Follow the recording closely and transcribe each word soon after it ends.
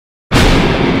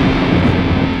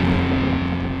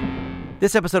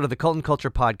This episode of the Cult and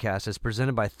Culture Podcast is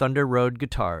presented by Thunder Road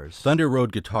Guitars. Thunder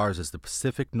Road Guitars is the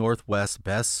Pacific Northwest's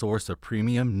best source of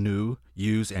premium, new,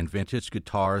 used, and vintage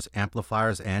guitars,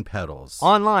 amplifiers, and pedals.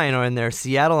 Online or in their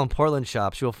Seattle and Portland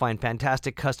shops, you'll find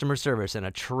fantastic customer service and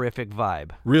a terrific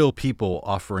vibe. Real people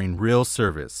offering real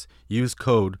service. Use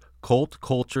code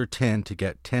CULTCULTURE10 to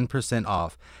get 10%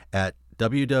 off at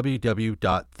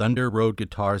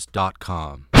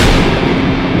www.thunderroadguitars.com.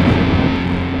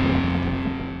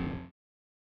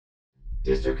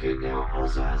 DistroKid now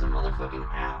also has a motherfucking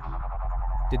app.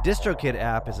 The DistroKid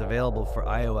app is available for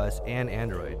iOS and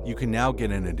Android. You can now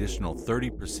get an additional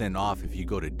 30% off if you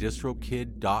go to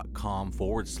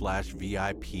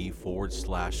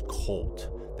distrokid.com/VIP/cult.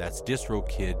 That's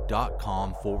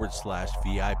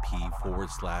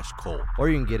distrokid.com/VIP/cult. Or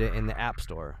you can get it in the App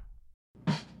Store.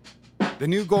 The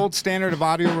new gold standard of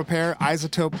audio repair,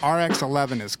 Isotope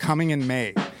RX11, is coming in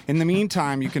May. In the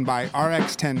meantime, you can buy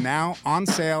RX10 now on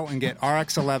sale and get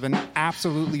RX11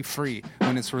 absolutely free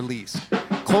when it's released.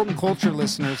 Cult and Culture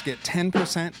listeners get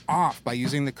 10% off by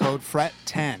using the code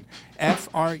FRET10,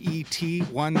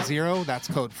 FRET10, that's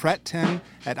code FRET10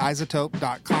 at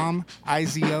isotope.com,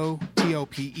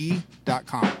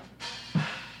 IZOTOPE.com.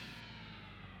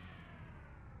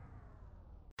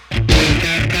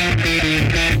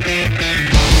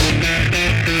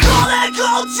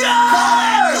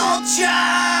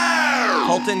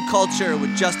 Cult and Culture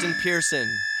with Justin Pearson.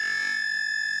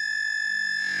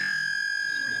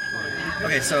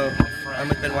 Okay, so I'm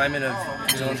with Ben Weinman of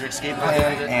Dillinger Escape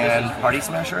Plan and Party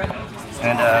Smasher.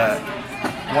 And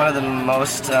one of the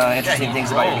most interesting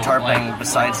things about your guitar playing,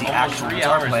 besides the actual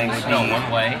guitar playing, would be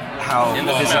how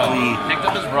physically,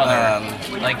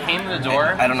 came to the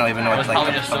door. I don't even know, it's like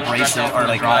abrasive or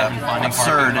like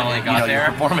absurd, your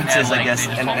performances, I guess.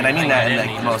 And I mean that in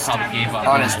like the most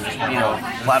honest,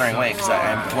 flattering way, because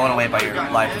I'm blown away by your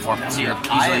live performance. You're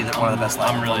easily one of the best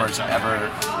live performers ever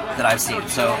that I've seen.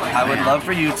 So I would love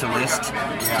for you to list.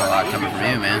 It's a lot coming from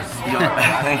you, man.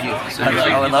 Thank you.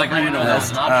 I would love for you to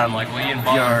list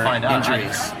your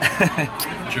injuries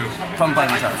from playing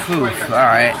guitar.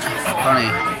 Alright, funny.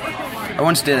 I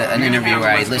once did an interview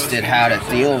where I listed how to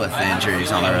deal with the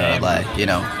injuries on the road,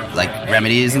 like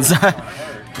remedies and stuff.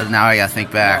 But now I gotta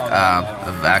think back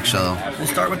of actual... We'll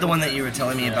start with the one that you were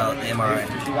telling me about, the MRI.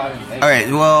 Alright,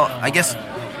 well, I guess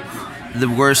the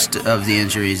worst of the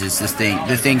injuries is the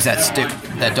things that stick,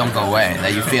 that don't go away,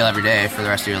 that you feel every day for the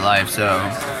rest of your life. So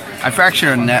I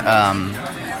fractured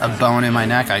a bone in my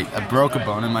neck. I broke a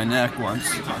bone in my neck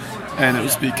once, and it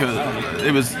was because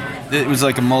it was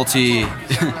like a multi...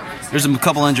 There's a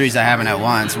couple injuries that happened at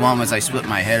once. One was I split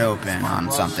my head open on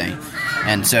something,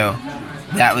 and so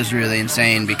that was really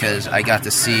insane because I got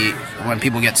to see when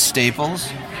people get staples.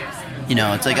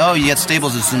 It's like, oh, you get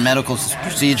staples. It's a medical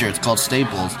procedure. It's called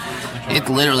staples. It's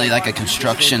literally like a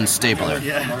construction stapler.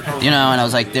 And I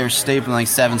was like, they're stapling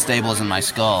 7 staples in my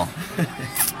skull.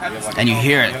 And you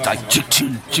hear it, like,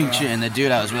 ching, ching, ching, and the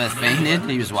dude I was with fainted.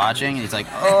 He was watching, and he's like,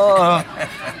 oh.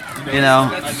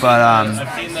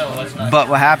 But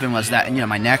what happened was that,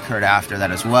 my neck hurt after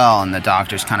that as well, and the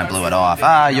doctors kind of blew it off.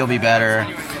 You'll be better.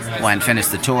 Went,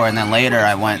 finished the tour, and then later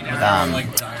I went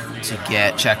to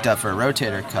get checked up for a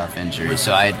rotator cuff injury.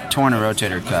 So I had torn a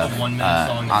rotator cuff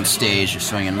on stage, just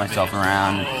swinging myself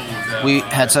around. We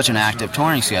had such an active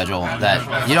touring schedule that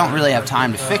you don't really have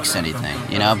time to fix anything,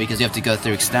 because you have to go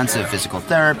through extensive physical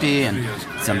therapy and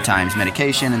sometimes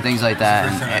medication and things like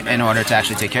that in order to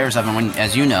actually take care of yourself. And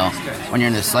as you know, when you're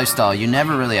in this lifestyle, you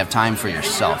never really have time for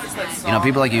yourself.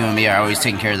 People like you and me are always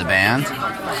taking care of the band,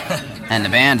 and the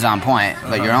band's on point,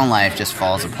 but your own life just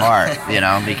falls apart,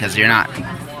 because you're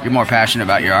more passionate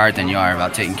about your art than you are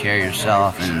about taking care of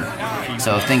yourself, and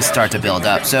so things start to build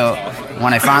up. So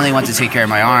when I finally went to take care of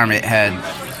my arm,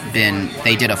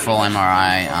 they did a full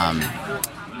MRI, and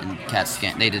CAT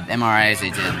scan. They did MRIs,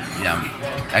 they did,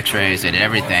 x-rays, they did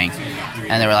everything.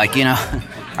 And they were like,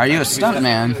 are you a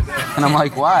stuntman? And I'm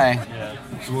like, why?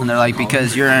 And they're like,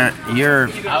 because your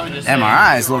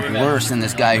MRIs look worse than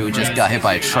this guy who just got hit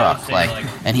by a truck,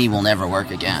 and he will never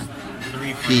work again.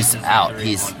 He's out.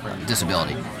 He's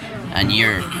disability. And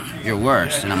you're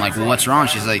worse. And I'm like, well, what's wrong?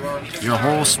 She's like, your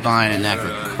whole spine and neck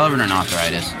are covered in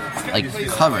arthritis.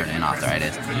 Covered in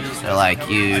arthritis. They're like,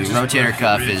 your rotator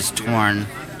cuff is torn.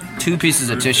 2 pieces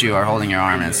of tissue are holding your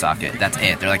arm in its socket. That's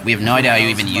it. They're like, we have no idea how you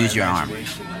even use your arm.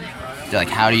 They're like,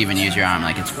 how do you even use your arm?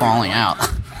 It's falling out.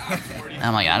 And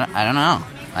I'm like, I don't know.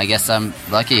 I guess I'm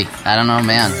lucky. I don't know,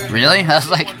 man. Really? I was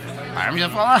like, my arm's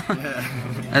gonna fall out?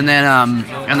 And then,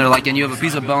 and they're like, and you have a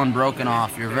piece of bone broken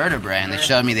off your vertebrae. And they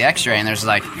showed me the x-ray, and there's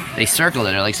they circled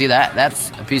it. They're like, see that?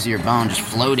 That's a piece of your bone just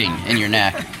floating in your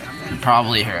neck. It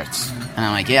probably hurts. And And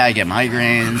I'm like, yeah, I get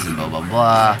migraines and blah, blah,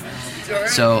 blah.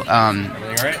 So,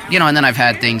 you know, and then I've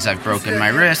had things, I've broken my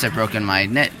wrist, I've broken my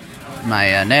nail.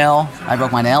 I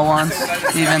broke my nail once.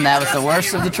 Even that was the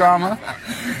worst of the trauma.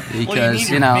 Because,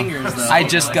 you know, I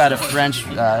just got a French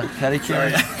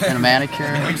pedicure and a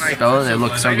manicure. Oh, they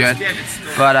look so good.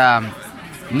 But,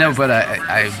 no, but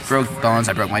I broke bones.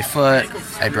 I broke my foot.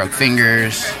 I broke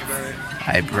fingers.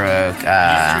 I've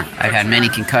had many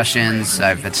concussions.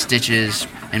 I've had stitches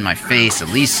in my face at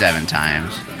least 7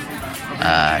 times.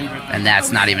 And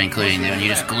that's not even including when you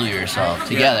just glue yourself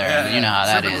together. And you know how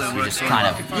that is. You just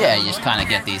kind of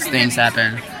get these things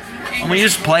happen. And when you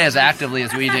just play as actively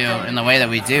as we do in the way that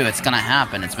we do, it's going to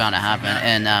happen. It's bound to happen.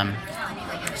 And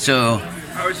so,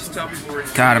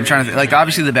 God, I'm trying to think. Like,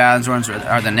 obviously the bad ones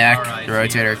are the neck, the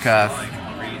rotator cuff.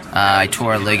 I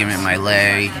tore a ligament in my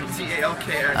leg.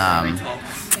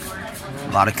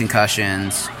 A lot of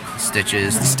concussions,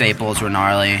 stitches, the staples were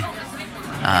gnarly.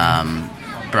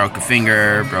 Broke a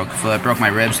finger, broke a foot, broke my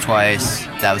ribs twice.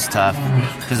 That was tough.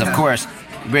 Because, of course,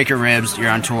 you break your ribs, you're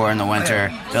on tour in the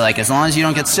winter. They're like, as long as you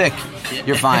don't get sick,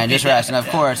 you're fine, just rest. And, of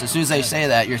course, as soon as they say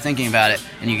that, you're thinking about it,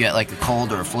 and you get, like, a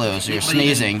cold or a flu, so you're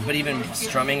sneezing. But even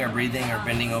strumming or breathing or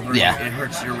bending over, it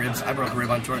hurts your ribs. I broke a rib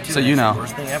on tour, too. So you know. It's the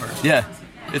worst thing ever. Yeah.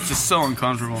 It's just so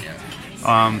uncomfortable.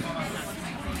 I'm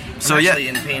actually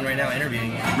in pain right now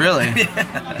interviewing you. Really?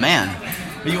 Yeah. Man.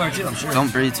 But you are too, I'm sure.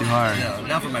 Don't breathe too hard. No,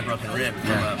 not from my broken rib, from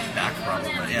a back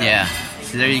problem. But yeah.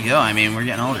 So there you go. I mean, we're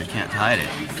getting older. You can't hide it.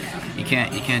 You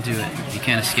can't do it. You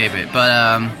can't escape it.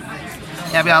 But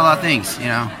we got a lot of things, you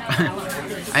know.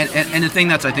 and the thing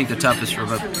that's I think the toughest for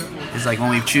is like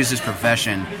when we choose this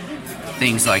profession,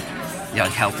 things like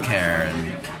healthcare,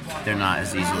 and they're not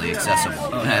as easily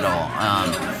accessible at all.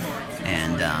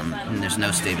 And there's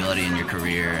no stability in your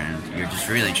career, and you're just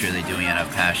really truly doing it out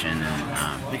of passion.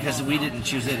 And because we didn't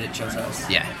choose it, it chose us.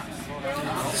 Yeah.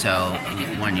 So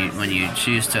when you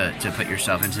choose to put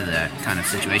yourself into that kind of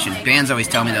situation, bands always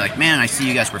tell me, they're like, man, I see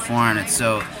you guys perform, it's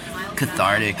so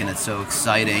cathartic and it's so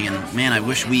exciting, and man, I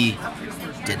wish we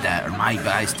did that, or my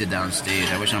guys did that on stage.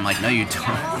 I wish. And I'm like, no, you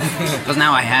don't, because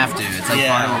now I have to. It's like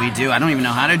part of what we do. I don't even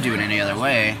know how to do it any other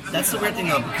way. That's the weird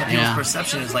thing of people's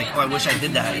perception is like, oh, I wish I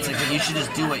did that. It's like, well, you should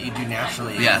just do what you do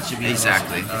naturally. Yeah, it should be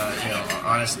exactly. The most,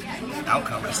 honest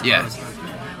outcome, I suppose.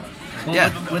 Yeah.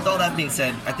 Well, with all that being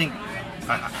said, I think,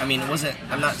 I mean, it wasn't,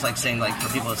 I'm not like saying like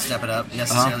for people to step it up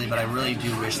necessarily, but I really do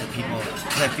wish that people,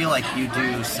 because I feel like you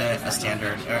do set a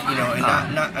standard, you know, and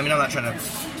I mean, I'm not trying to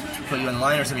put you in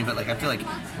line or something, but like I feel like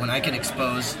when I can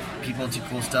expose people to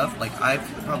cool stuff, like I've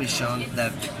probably shown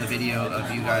the video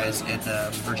of you guys at the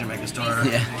Virgin Megastore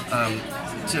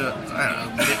to, I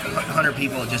don't know, 100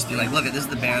 people, just be like, look, this is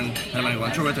the band that I'm going to go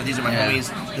on tour with, or these are my homies,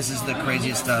 this is the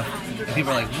craziest stuff, and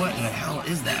people are like, what in the hell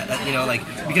is that? You know, like,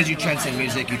 because you transcend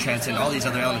music, you transcend all these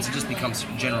other elements, it just becomes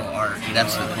general art.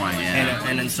 That's the point,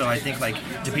 And so I think, like,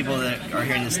 to people that are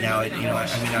hearing this now, you know, I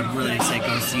mean, I really say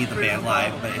go see the band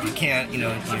live, but if you can't, you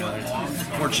know,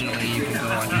 fortunately you can go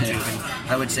on YouTube,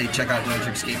 and I would say check out Don't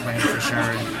Trick Skate Plan for sure,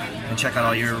 and check out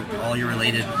all your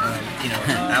related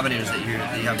avenues that you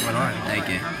have going on. Thank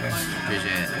you.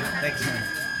 Appreciate it. Thanks.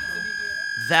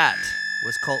 That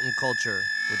was Cult and Culture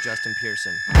with Justin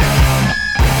Pearson.